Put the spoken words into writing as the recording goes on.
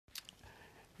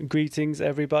Greetings,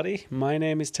 everybody. My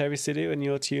name is Terry Sidhu, and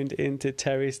you're tuned into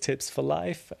Terry's Tips for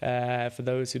Life. For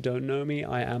those who don't know me,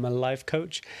 I am a life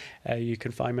coach. You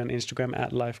can find me on Instagram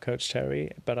at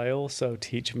lifecoachterry, but I also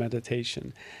teach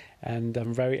meditation, and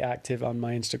I'm very active on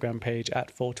my Instagram page at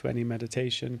 420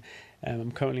 Meditation.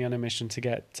 I'm currently on a mission to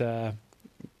get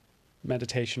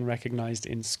meditation recognized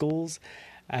in schools,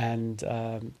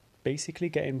 and basically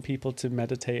getting people to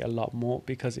meditate a lot more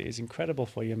because it is incredible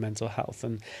for your mental health.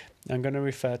 And I'm going to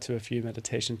refer to a few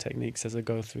meditation techniques as I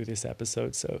go through this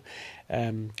episode. So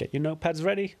get your notepads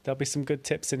ready. There'll be some good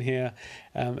tips in here,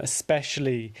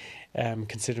 especially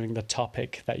considering the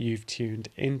topic that you've tuned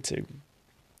into,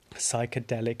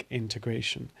 psychedelic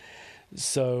integration.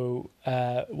 So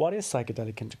what is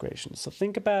psychedelic integration? So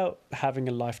think about having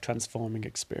a life-transforming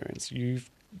experience. You've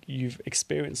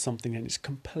experienced something and it's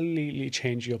completely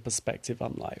changed your perspective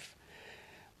on life.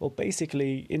 Well,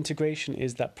 basically, integration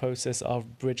is that process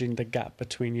of bridging the gap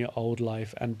between your old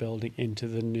life and building into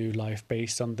the new life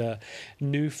based on the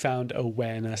newfound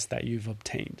awareness that you've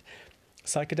obtained.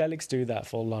 Psychedelics do that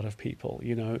for a lot of people.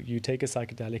 You know, you take a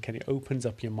psychedelic and it opens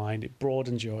up your mind, it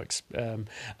broadens your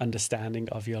understanding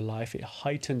of your life, it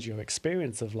heightens your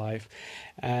experience of life,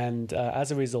 and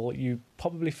as a result, you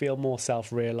probably feel more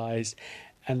self-realized.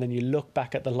 And then you look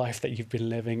back at the life that you've been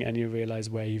living and you realize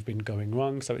where you've been going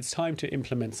wrong. So it's time to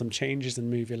implement some changes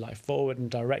and move your life forward and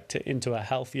direct it into a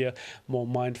healthier, more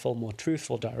mindful, more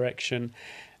truthful direction.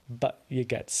 But you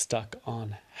get stuck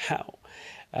on how.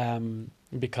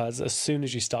 Because as soon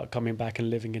as you start coming back and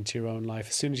living into your own life,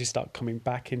 as soon as you start coming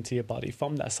back into your body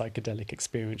from that psychedelic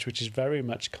experience, which is very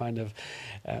much kind of,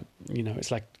 it's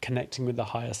like connecting with the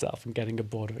higher self and getting a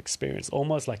broader experience,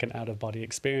 almost like an out-of-body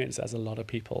experience, as a lot of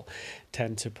people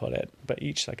tend to put it. But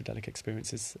each psychedelic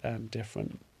experience is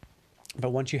different.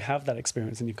 But once you have that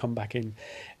experience and you come back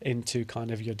into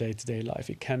kind of your day-to-day life,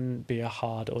 it can be a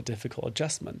hard or difficult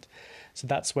adjustment. So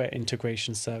that's where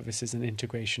integration services and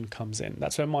integration comes in.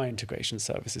 That's where my integration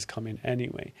services come in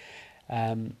anyway.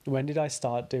 When did I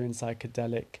start doing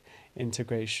psychedelic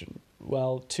integration?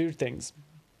 Well, two things.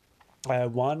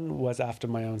 One was after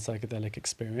my own psychedelic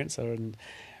experience, and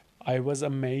I was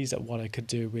amazed at what I could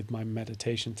do with my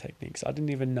meditation techniques. I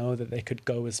didn't even know that they could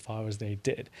go as far as they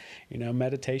did. You know,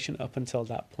 meditation up until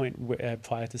that point,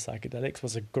 prior to psychedelics,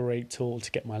 was a great tool to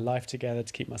get my life together,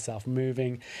 to keep myself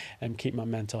moving and keep my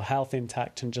mental health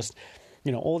intact, and just,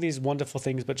 all these wonderful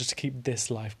things, but just to keep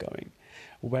this life going.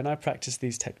 When I practiced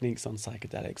these techniques on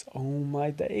psychedelics, oh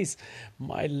my days,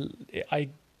 I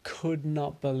could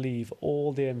not believe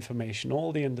all the information,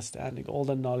 all the understanding, all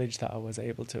the knowledge that I was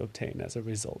able to obtain as a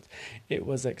result. It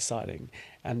was exciting.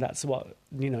 And that's what,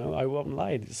 I won't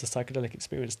lie, the psychedelic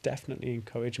experience definitely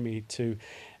encouraged me to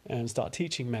start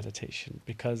teaching meditation,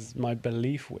 because my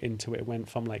belief into it went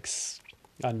from 55%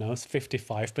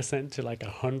 to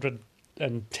 110%.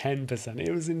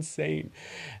 It was insane.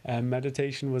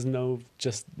 Meditation was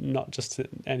not just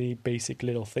any basic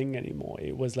little thing anymore.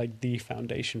 It was like the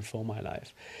foundation for my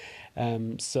life.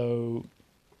 So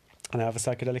I have a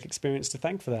psychedelic experience to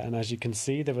thank for that. And as you can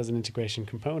see, there was an integration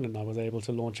component. I was able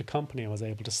to launch a company. I was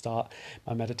able to start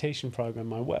my meditation program,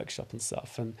 my workshop and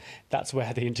stuff. And that's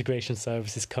where the integration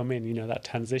services come in, that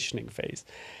transitioning phase.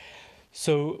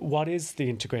 So what is the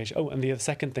integration? Oh, and the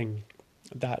second thing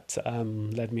that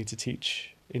led me to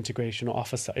teach integration or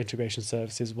offer integration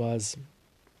services was,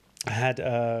 I had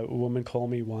a woman call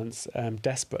me once,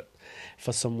 desperate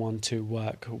for someone to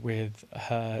work with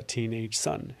her teenage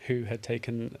son who had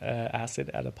taken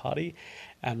acid at a party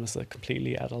and was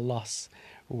completely at a loss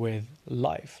with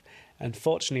life. And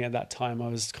fortunately, at that time, I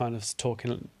was kind of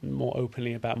talking more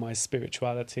openly about my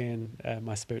spirituality and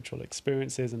my spiritual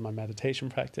experiences and my meditation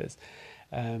practice.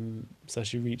 So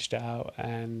she reached out,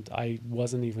 and I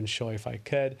wasn't even sure if I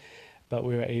could, but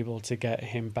we were able to get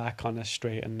him back on a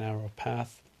straight and narrow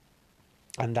path.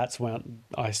 And that's when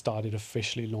I started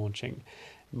officially launching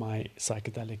my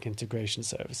psychedelic integration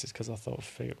services, because I thought,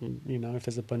 if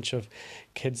there's a bunch of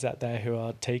kids out there who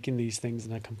are taking these things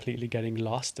and are completely getting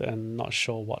lost and not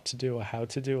sure what to do or how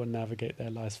to do or navigate their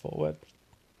lives forward,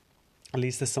 at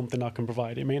least there's something I can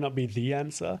provide. It may not be the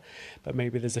answer, but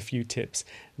maybe there's a few tips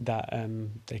that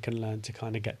they can learn to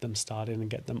kind of get them started and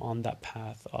get them on that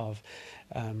path of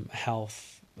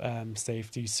health,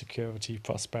 safety, security,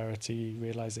 prosperity,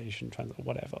 realization,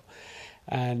 whatever.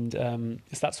 And so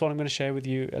that's what I'm going to share with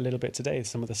you a little bit today,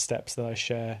 some of the steps that I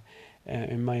share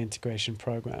in my integration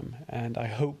program. And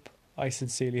I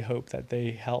sincerely hope that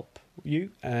they help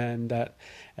you and that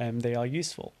they are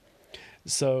useful.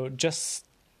 So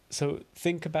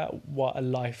think about what a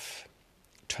life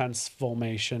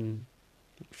transformation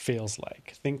feels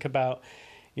like. Think about,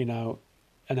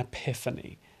 an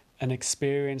epiphany. an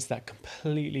experience that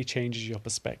completely changes your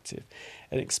perspective,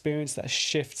 an experience that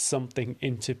shifts something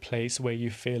into place where you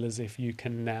feel as if you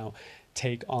can now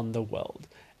take on the world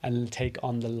and take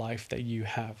on the life that you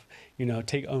have,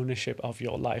 take ownership of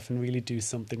your life and really do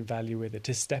something value with it,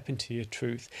 to step into your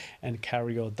truth and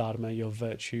carry your dharma, your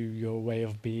virtue, your way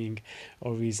of being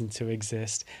or reason to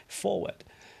exist forward.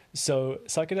 So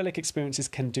psychedelic experiences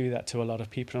can do that to a lot of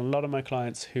people. And a lot of my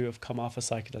clients who have come off a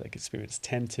psychedelic experience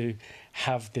tend to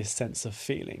have this sense of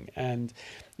feeling. And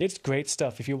it's great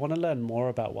stuff. If you want to learn more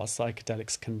about what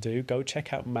psychedelics can do, go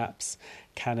check out MAPS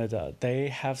Canada. They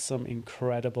have some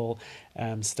incredible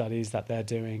studies that they're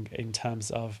doing in terms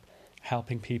of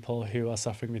helping people who are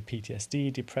suffering with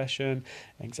PTSD, depression,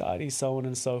 anxiety, so on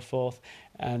and so forth,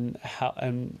 and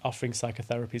offering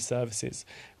psychotherapy services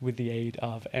with the aid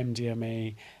of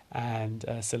MDMA and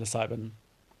psilocybin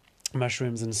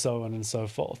mushrooms and so on and so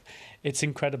forth. It's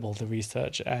incredible, the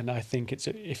research, and I think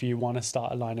if you want to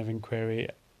start a line of inquiry,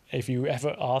 if you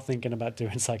ever are thinking about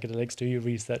doing psychedelics, do your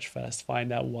research first.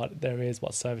 Find out what there is,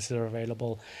 what services are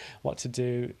available, what to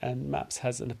do. And MAPS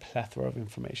has a plethora of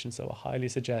information, so I highly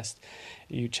suggest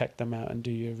you check them out and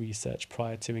do your research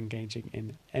prior to engaging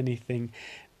in anything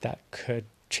that could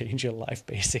change your life,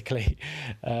 basically.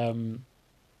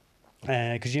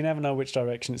 Because you never know which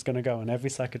direction it's going to go, and every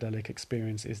psychedelic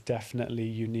experience is definitely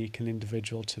unique and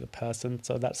individual to the person.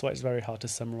 So that's why it's very hard to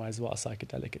summarize what a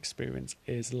psychedelic experience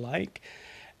is like.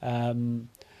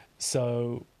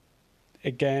 So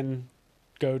again,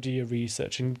 go do your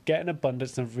research and get an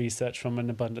abundance of research from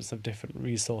an abundance of different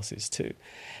resources too,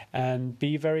 and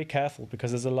be very careful,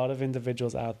 because there's a lot of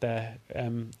individuals out there.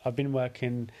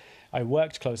 I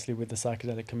worked closely with the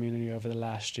psychedelic community over the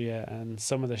last year, and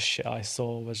some of the shit I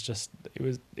saw was just,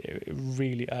 it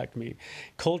really irked me.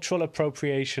 Cultural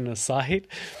appropriation aside,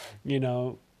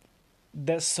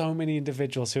 there's so many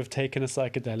individuals who have taken a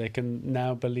psychedelic and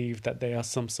now believe that they are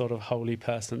some sort of holy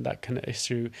person that can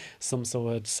issue some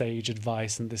sort of sage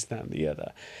advice and this, that, and the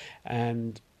other.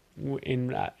 And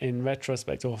in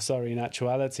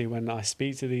actuality, when I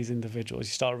speak to these individuals,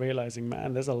 you start realizing,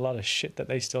 man, there's a lot of shit that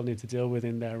they still need to deal with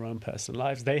in their own personal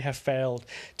lives. They have failed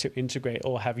to integrate,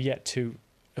 or have yet to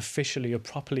officially or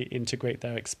properly integrate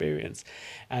their experience,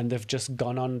 and they've just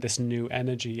gone on this new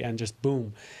energy and just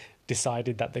boom,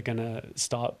 decided that they're going to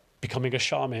start becoming a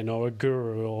shaman or a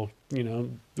guru, or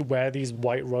wear these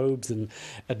white robes and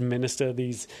administer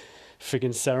these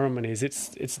friggin' ceremonies.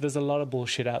 There's a lot of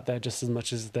bullshit out there, just as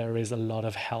much as there is a lot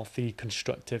of healthy,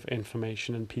 constructive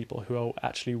information and people who are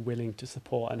actually willing to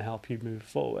support and help you move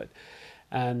forward.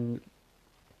 And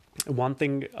one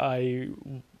thing I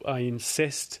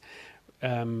insist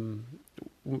from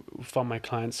my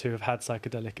clients who have had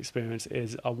psychedelic experience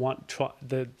is, I want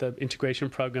the integration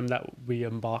program that we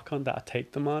embark on, that I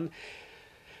take them on,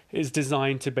 is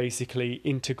designed to basically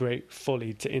integrate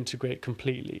fully, to integrate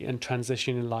completely, and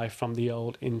transition in life from the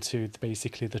old into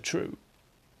basically the true.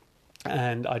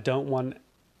 And I don't want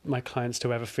my clients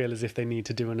to ever feel as if they need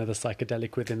to do another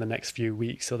psychedelic within the next few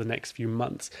weeks or the next few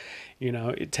months.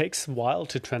 It takes a while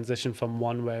to transition from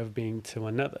one way of being to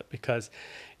another, because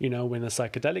when the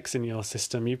psychedelic's in your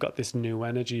system, you've got this new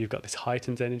energy, you've got this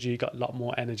heightened energy, you've got a lot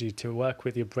more energy to work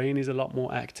with, your brain is a lot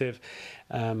more active,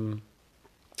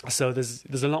 so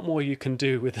there's a lot more you can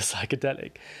do with a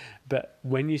psychedelic. But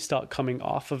when you start coming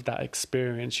off of that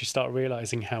experience, you start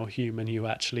realizing how human you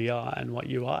actually are and what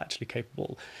you are actually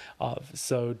capable of.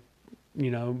 So,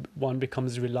 one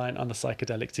becomes reliant on the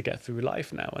psychedelic to get through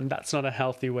life now, and that's not a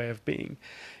healthy way of being.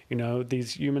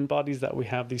 These human bodies that we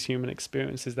have, these human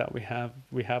experiences that we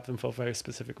have them for a very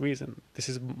specific reason. This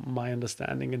is my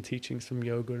understanding and teachings from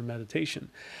yoga and meditation.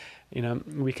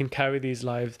 We can carry these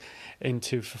lives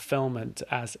into fulfillment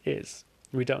as is.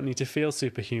 We don't need to feel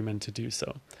superhuman to do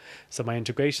so. So my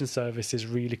integration services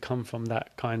really come from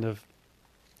that kind of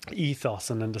ethos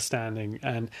and understanding.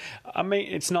 And I mean,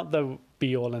 it's not the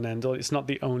be all and end all. It's not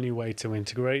the only way to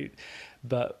integrate,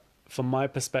 but from my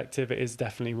perspective, it is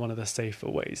definitely one of the safer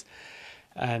ways.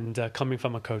 And coming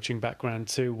from a coaching background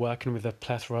too, working with a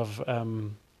plethora of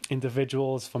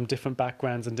individuals from different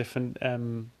backgrounds and different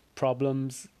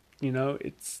problems,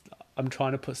 I'm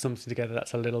trying to put something together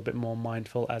that's a little bit more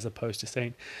mindful, as opposed to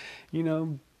saying,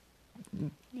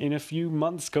 in a few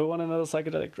months go on another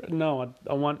psychedelic. No,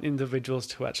 I want individuals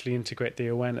to actually integrate the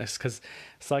awareness, because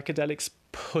psychedelics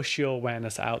push your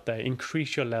awareness out there,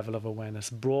 increase your level of awareness,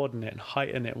 broaden it,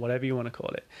 heighten it, whatever you want to call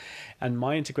it. And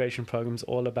my integration program is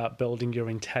all about building your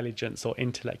intelligence or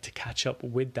intellect to catch up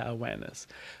with that awareness,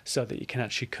 so that you can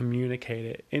actually communicate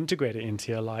it, integrate it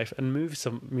into your life, and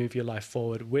move your life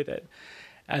forward with it.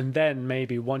 And then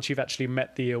maybe once you've actually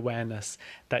met the awareness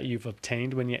that you've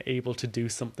obtained, when you're able to do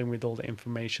something with all the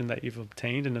information that you've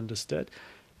obtained and understood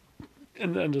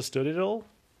it all,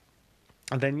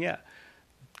 and then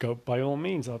go by all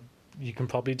means. You can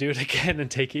probably do it again and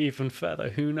take it even further.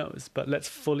 Who knows? But let's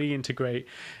fully integrate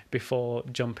before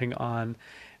jumping on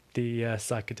the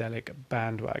psychedelic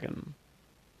bandwagon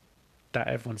that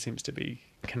everyone seems to be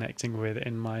connecting with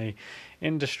in my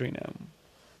industry now.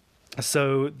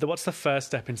 So what's the first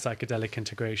step in psychedelic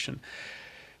integration?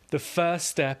 The first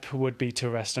step would be to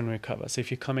rest and recover. So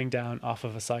if you're coming down off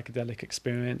of a psychedelic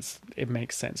experience, it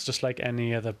makes sense. Just like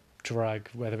any other drug,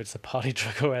 whether it's a party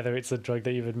drug or whether it's a drug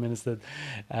that you've administered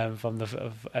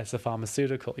as a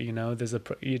pharmaceutical,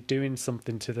 you're doing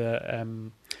something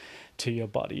to your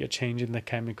body. You're changing the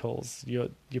chemicals. You're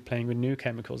playing with new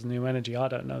chemicals, new energy. I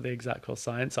don't know the exact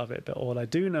science of it, but all I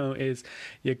do know is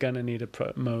you're going to need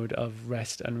a mode of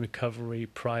rest and recovery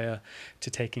prior to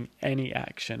taking any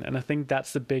action. And I think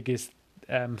that's the biggest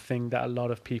thing that a lot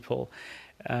of people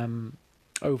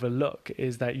overlook,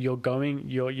 is that you're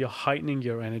heightening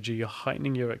your energy, you're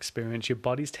heightening your experience. Your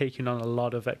body's taking on a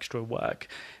lot of extra work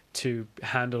to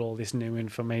handle all this new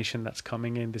information that's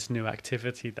coming in, this new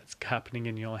activity that's happening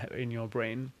in your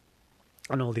brain,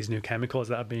 and all these new chemicals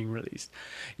that are being released.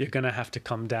 You're going to have to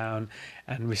come down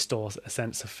and restore a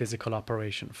sense of physical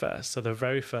operation first. So the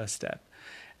very first step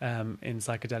in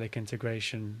psychedelic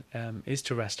integration is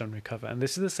to rest and recover. And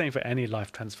this is the same for any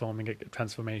life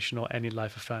transformation or any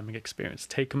life affirming experience.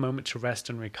 Take a moment to rest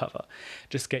and recover.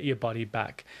 Just get your body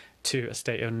back to a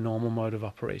state of normal mode of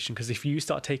operation. Because if you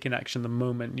start taking action the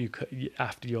moment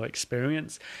after your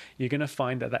experience, you're going to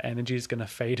find that energy is going to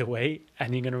fade away,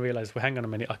 and you're going to realize, well, hang on a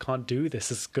minute, I can't do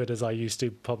this as good as I used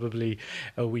to probably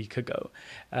a week ago.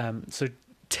 So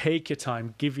take your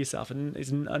time, give yourself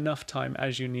enough time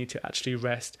as you need to actually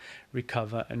rest,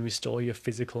 recover, and restore your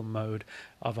physical mode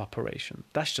of operation.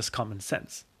 That's just common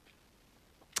sense.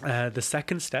 The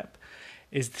second step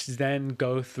is to then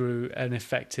go through an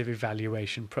effective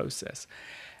evaluation process.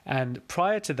 And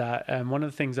prior to that, one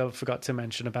of the things I forgot to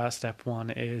mention about step one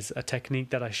is a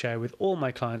technique that I share with all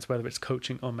my clients, whether it's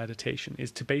coaching or meditation,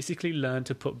 is to basically learn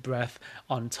to put breath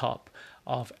on top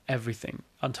of everything,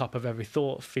 on top of every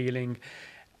thought, feeling,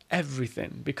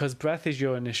 everything, because breath is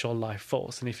your initial life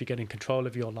force, and if you get in control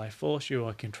of your life force, you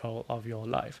are in control of your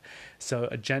life. So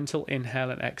a gentle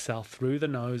inhale and exhale through the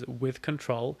nose with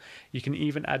control. You can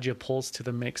even add your pulse to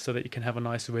the mix so that you can have a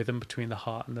nice rhythm between the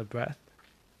heart and the breath,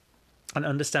 and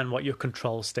understand what your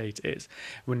control state is.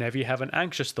 Whenever you have an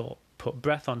anxious thought, put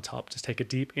breath on top. Just take a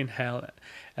deep inhale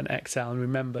and exhale, and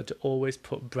remember to always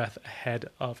put breath ahead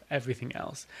of everything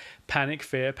else. Panic,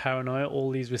 fear, paranoia,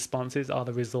 all these responses are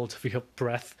the result of your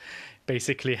breath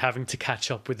basically having to catch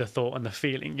up with the thought and the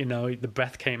feeling. The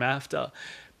breath came after.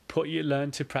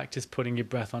 Learn to practice putting your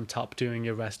breath on top during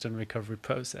your rest and recovery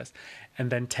process, and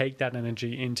then take that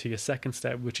energy into your second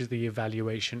step, which is the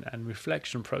evaluation and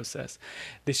reflection process.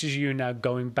 This is you now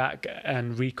going back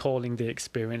and recalling the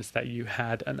experience that you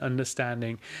had and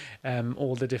understanding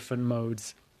all the different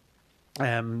modes,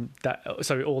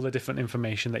 all the different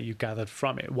information that you gathered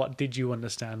from it. What did you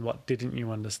understand? What didn't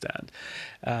you understand?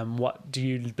 What do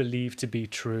you believe to be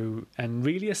true? And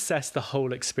really assess the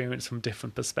whole experience from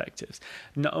different perspectives,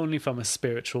 not only from a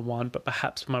spiritual one, but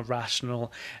perhaps from a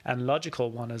rational and logical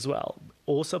one as well.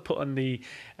 Also put on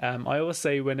I always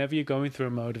say, whenever you're going through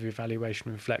a mode of evaluation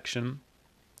and reflection,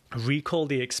 recall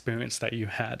the experience that you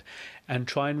had and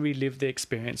try and relive the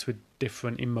experience with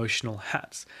different emotional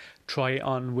hats. Try it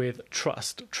on with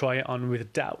trust, try it on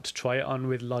with doubt, try it on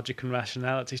with logic and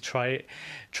rationality, try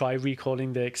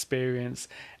recalling the experience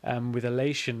with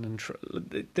elation.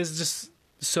 And there's just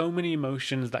so many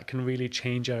emotions that can really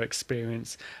change our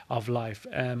experience of life.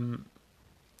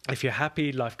 If you're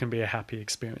happy, life can be a happy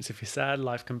experience. If you're sad,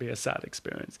 life can be a sad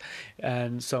experience,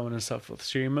 and so on and so forth.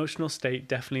 So your emotional state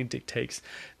definitely dictates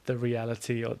the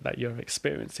reality that you're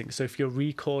experiencing. So if you're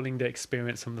recalling the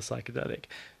experience from the psychedelic,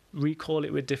 recall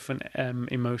it with different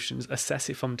emotions, assess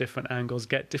it from different angles,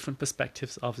 get different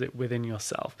perspectives of it within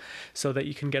yourself so that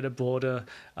you can get a broader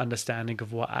understanding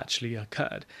of what actually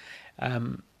occurred.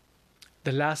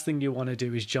 The last thing you want to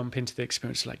do is jump into the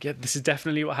experience like, yeah, this is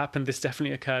definitely what happened, this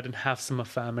definitely occurred, and have some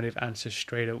affirmative answers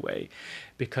straight away.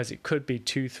 because it could be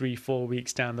 2, 3, 4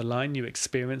 weeks down the line you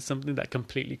experience something that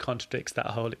completely contradicts that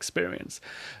whole experience.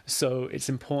 So it's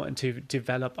important to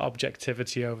develop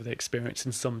objectivity over the experience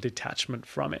and some detachment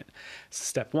from it.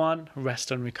 Step 1, rest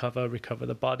and recover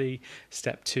the body.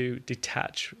 Step 2,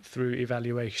 detach through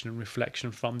evaluation and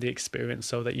reflection from the experience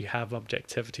so that you have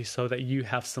objectivity, so that you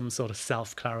have some sort of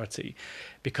self-clarity,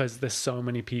 because there's so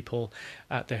many people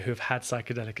out there who've had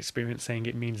psychedelic experience saying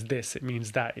it means this, it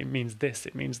means that, it means this,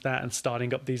 it means that, and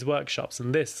starting up these workshops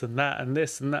and this and that and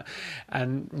this and that,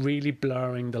 and really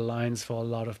blurring the lines for a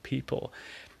lot of people.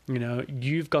 You know,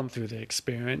 you've gone through the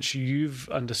experience, you've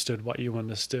understood what you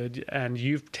understood, and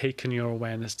you've taken your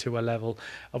awareness to a level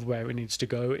of where it needs to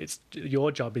go. It's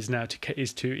your job is now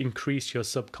to increase your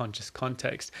subconscious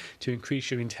context, to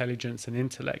increase your intelligence and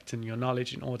intellect and your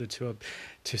knowledge in order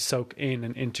to soak in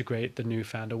and integrate the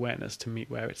newfound awareness to meet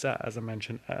where it's at, as I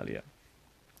mentioned earlier.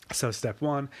 So step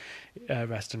 1,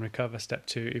 rest and recover. Step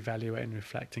 2, evaluate and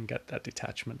reflect and get that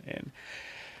detachment in.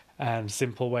 And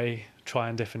simple way, try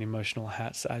on different emotional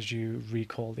hats as you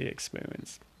recall the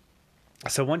experience.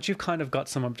 So once you've kind of got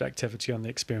some objectivity on the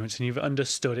experience and you've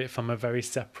understood it from a very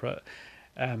separate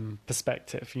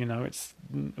perspective, you know, it's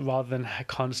rather than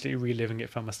constantly reliving it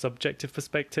from a subjective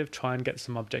perspective, try and get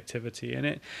some objectivity in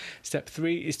it. Step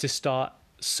 3 is to start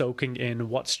soaking in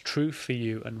what's true for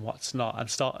you and what's not, and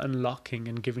start unlocking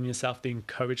and giving yourself the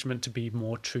encouragement to be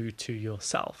more true to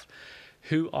yourself.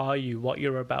 Who are you? What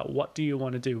you're about? What do you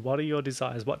want to do? What are your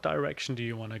desires? What direction do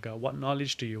you want to go? What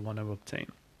knowledge do you want to obtain?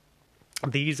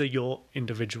 These are your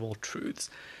individual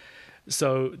truths.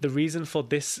 So the reason for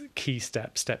this key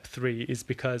step 3, is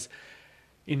because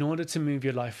in order to move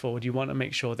your life forward, you want to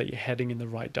make sure that you're heading in the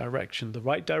right direction. The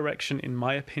right direction, in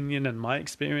my opinion and my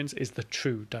experience, is the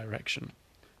true direction.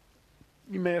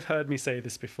 You may have heard me say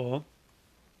this before.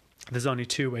 There's only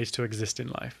 2 ways to exist in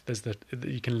life.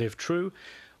 You can live true,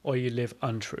 or you live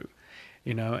untrue,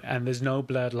 you know, and there's no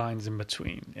blurred lines in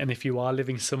between. And if you are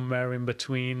living somewhere in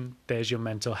between, there's your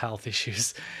mental health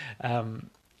issues.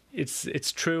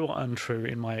 It's true or untrue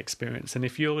in my experience. And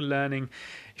if you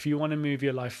want to move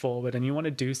your life forward and you want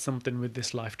to do something with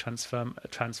this life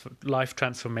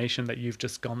transformation that you've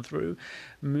just gone through,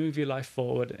 move your life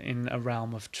forward in a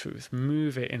realm of truth.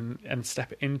 Move it in and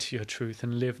step into your truth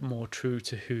and live more true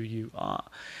to who you are.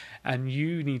 And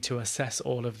you need to assess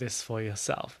all of this for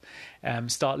yourself.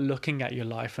 Start looking at your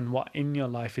life and what in your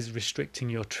life is restricting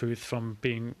your truth from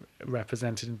being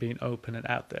represented and being open and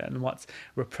out there, and what's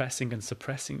repressing and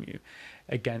suppressing you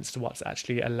against what's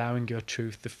actually allowing your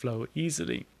truth to flow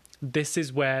easily. This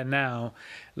is where now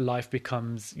life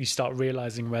becomes, you start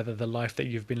realizing whether the life that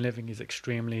you've been living is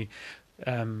extremely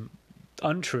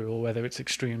untrue or whether it's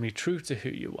extremely true to who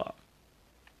you are.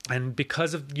 And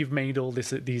because you've made all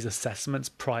these assessments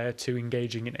prior to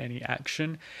engaging in any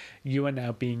action, you are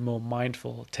now being more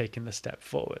mindful, taking the step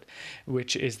forward,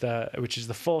 which is the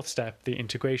 4th step, the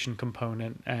integration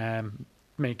component,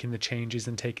 making the changes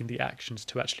and taking the actions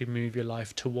to actually move your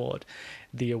life toward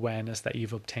the awareness that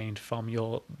you've obtained from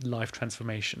your life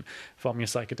transformation, from your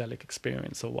psychedelic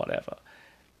experience or whatever.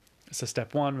 So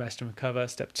step 1, rest and recover.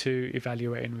 Step 2,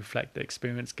 evaluate and reflect the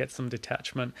experience, get some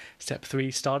detachment. Step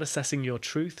 3, start assessing your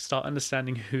truth, start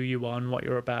understanding who you are and what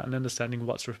you're about, and understanding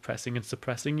what's repressing and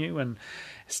suppressing you. And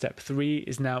step 3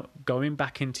 is now going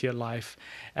back into your life.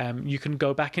 You can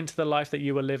go back into the life that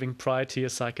you were living prior to your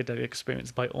psychedelic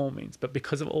experience by all means, but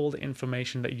because of all the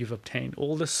information that you've obtained,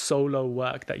 all the solo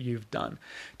work that you've done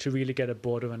to really get a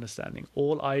broader understanding,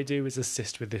 all I do is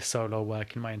assist with this solo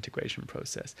work in my integration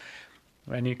process.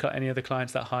 Any other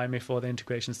clients that hire me for the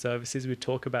integration services, we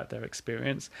talk about their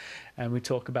experience and we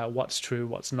talk about what's true,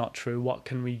 what's not true, what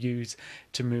can we use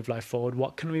to move life forward,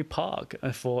 what can we park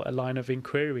for a line of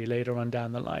inquiry later on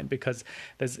down the line, because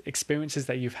there's experiences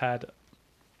that you've had.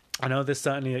 I know there's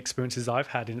certainly experiences I've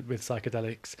had with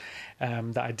psychedelics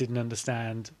that I didn't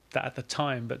understand that at the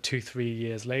time, but 2-3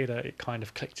 years later it kind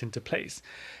of clicked into place.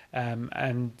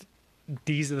 And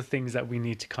these are the things that we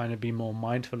need to kind of be more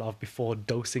mindful of before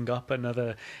dosing up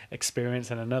another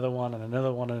experience and another one and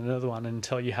another one and another one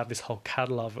until you have this whole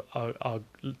catalog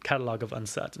of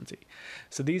uncertainty.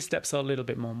 So these steps are a little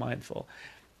bit more mindful.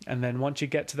 And then once you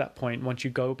get to that point, once you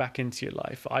go back into your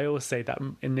life, I always say that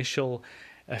initial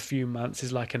a few months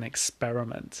is like an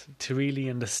experiment to really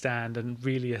understand and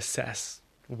really assess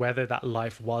whether that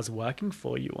life was working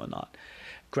for you or not.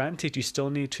 Granted, you still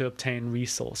need to obtain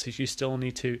resources. You still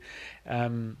need to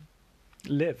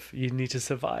live. You need to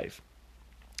survive.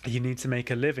 you need to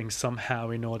make a living somehow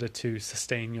in order to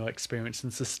sustain your experience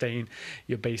and sustain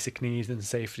your basic needs and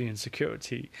safety and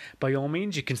security. By all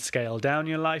means, you can scale down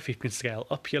your life, you can scale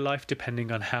up your life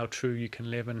depending on how true you can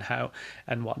live and how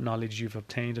and what knowledge you've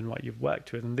obtained and what you've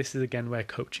worked with. And this is again where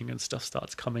coaching and stuff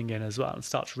starts coming in as well, and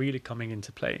starts really coming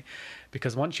into play.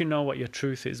 Because once you know what your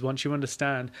truth is, once you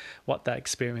understand what that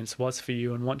experience was for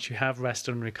you, and once you have rest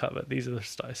and recover, these are the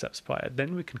steps prior,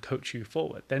 then we can coach you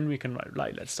forward. Then we can,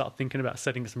 right, let's start thinking about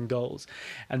setting some goals.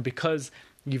 And because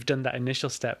you've done that initial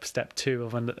step 2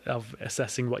 of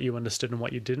assessing what you understood and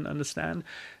what you didn't understand,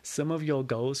 some of your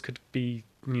goals could be,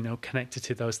 connected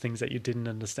to those things that you didn't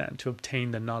understand, to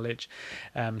obtain the knowledge,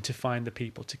 to find the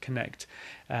people to connect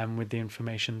with the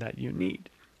information that you need.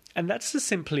 And that's the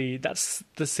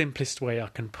simplest way I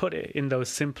can put it, in those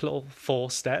simple 4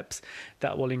 steps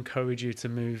that will encourage you to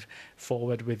move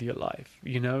forward with your life.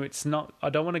 It's not, I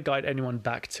don't want to guide anyone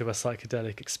back to a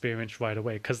psychedelic experience right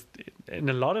away, because in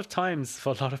a lot of times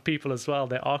for a lot of people as well,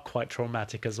 they are quite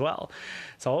traumatic as well.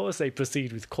 So I always say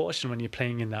proceed with caution when you're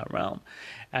playing in that realm.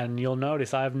 And you'll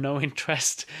notice I have no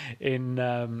interest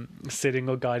in sitting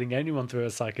or guiding anyone through a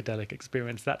psychedelic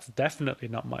experience. That's definitely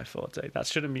not my forte. That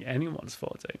shouldn't be anyone's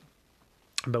forte.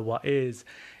 But what is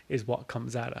what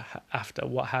comes out after.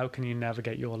 How can you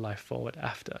navigate your life forward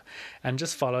after? And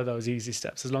just follow those easy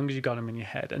steps as long as you got them in your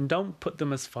head. And don't put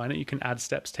them as finite. You can add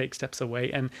steps, take steps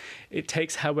away, and it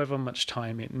takes however much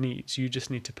time it needs. You just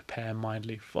need to prepare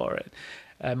mindfully for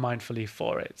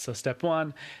it. So step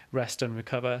 1, rest and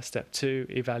recover. Step 2,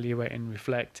 evaluate and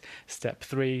reflect. Step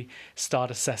 3,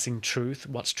 start assessing truth.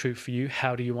 What's true for you?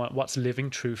 What's living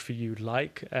true for you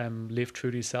like? Live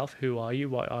true to yourself. Who are you?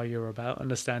 What are you about?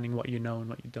 Understanding what you know and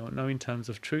what you don't know in terms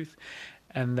of truth.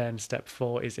 And then step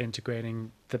 4 is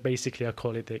integrating basically I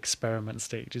call it the experiment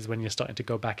stage, is when you're starting to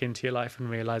go back into your life and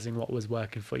realizing what was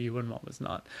working for you and what was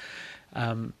not.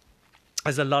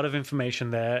 There's a lot of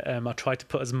information there. I tried to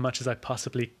put as much as I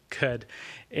possibly could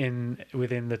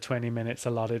within the 20 minutes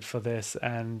allotted for this,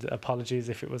 and apologies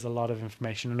if it was a lot of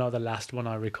information. I know the last one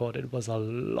I recorded was a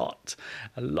lot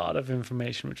of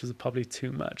information, which was probably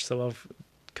too much. So I've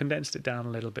condensed it down a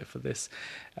little bit for this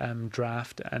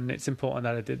draft, and it's important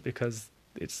that I did, because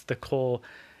it's the core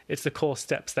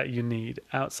steps that you need.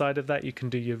 Outside of that, you can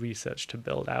do your research to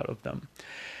build out of them.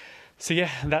 So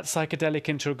yeah, that's psychedelic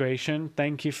integration.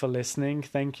 Thank you for listening.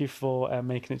 Thank you for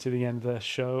making it to the end of the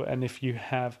show. And if you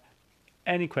have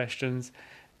any questions,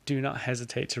 do not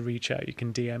hesitate to reach out. You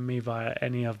can DM me via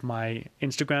any of my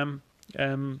Instagram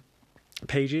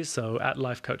pages, so at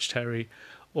Life Coach Terry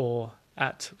or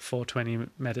at 420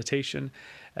 Meditation.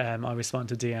 I respond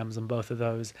to DMs on both of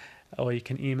those. Or you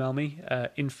can email me,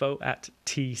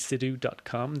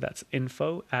 info@tsidhu.com. That's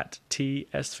info@T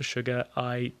S for sugar,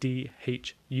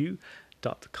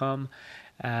 IDHU.com.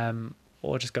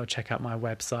 Or just go check out my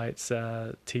websites,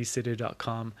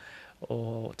 tsidhu.com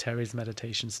or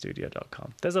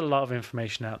terrysmeditationstudio.com. There's a lot of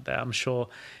information out there. I'm sure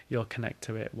you'll connect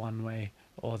to it one way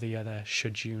or the other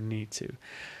should you need to.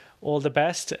 All the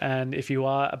best, and if you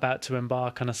are about to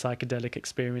embark on a psychedelic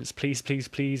experience, please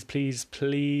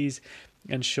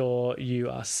ensure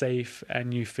you are safe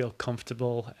and you feel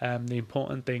comfortable. The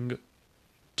important thing,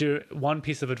 one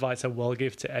piece of advice I will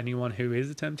give to anyone who is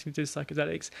attempting to do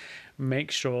psychedelics: make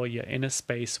sure you're in a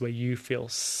space where you feel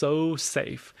so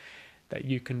safe that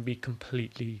you can be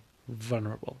completely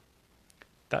vulnerable.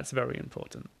 That's very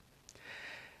important.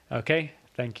 Okay,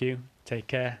 thank you. Take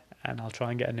care. And I'll try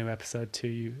and get a new episode to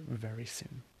you very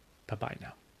soon. Bye-bye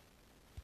now.